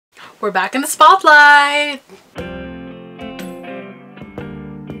We're back in the spotlight! Let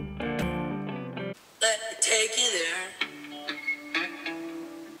me take you there.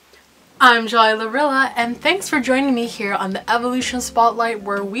 I'm Joy Larilla, and thanks for joining me here on the Evolution Spotlight,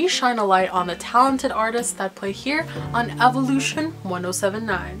 where we shine a light on the talented artists that play here on Evolution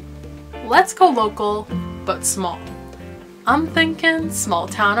 1079. Let's go local, but small. I'm thinking Small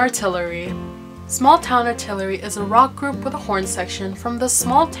Town Artillery. Small Town Artillery is a rock group with a horn section from the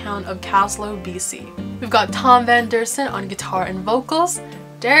small town of Caslow, BC. We've got Tom Van Dersen on guitar and vocals,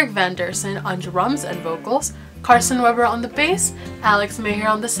 Derek Van Dersen on drums and vocals, Carson Weber on the bass, Alex Maher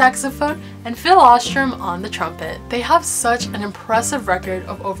on the saxophone, and Phil Ostrom on the trumpet. They have such an impressive record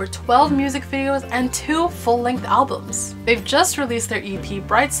of over 12 music videos and 2 full-length albums. They've just released their EP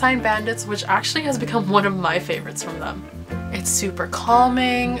Bright Sign Bandits, which actually has become one of my favorites from them. It's super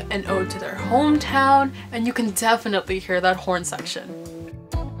calming, an ode to their hometown, and you can definitely hear that horn section.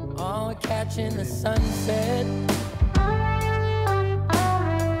 Oh, catching the sunset.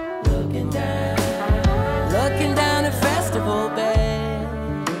 Looking down a Festival Bay.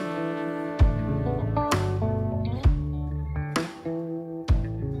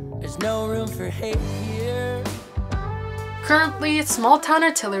 There's no room for hate here. Currently, Small Town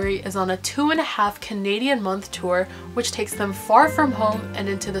Artillery is on a 2.5 Canadian month tour, which takes them far from home and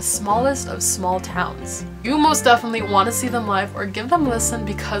into the smallest of small towns. You most definitely want to see them live or give them a listen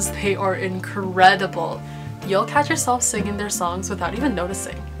because they are incredible. You'll catch yourself singing their songs without even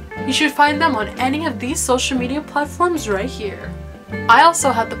noticing. You should find them on any of these social media platforms right here. I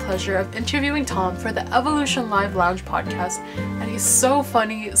also had the pleasure of interviewing Tom for the Evolution Live Lounge podcast, and he's so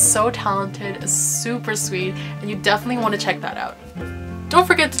funny, so talented, super sweet, and you definitely want to check that out. Don't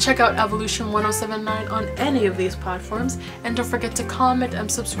forget to check out Evolution 1079 on any of these platforms, and don't forget to comment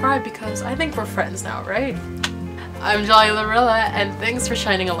and subscribe because I think we're friends now, right? I'm Joy Larilla, and thanks for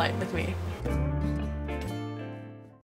shining a light with me.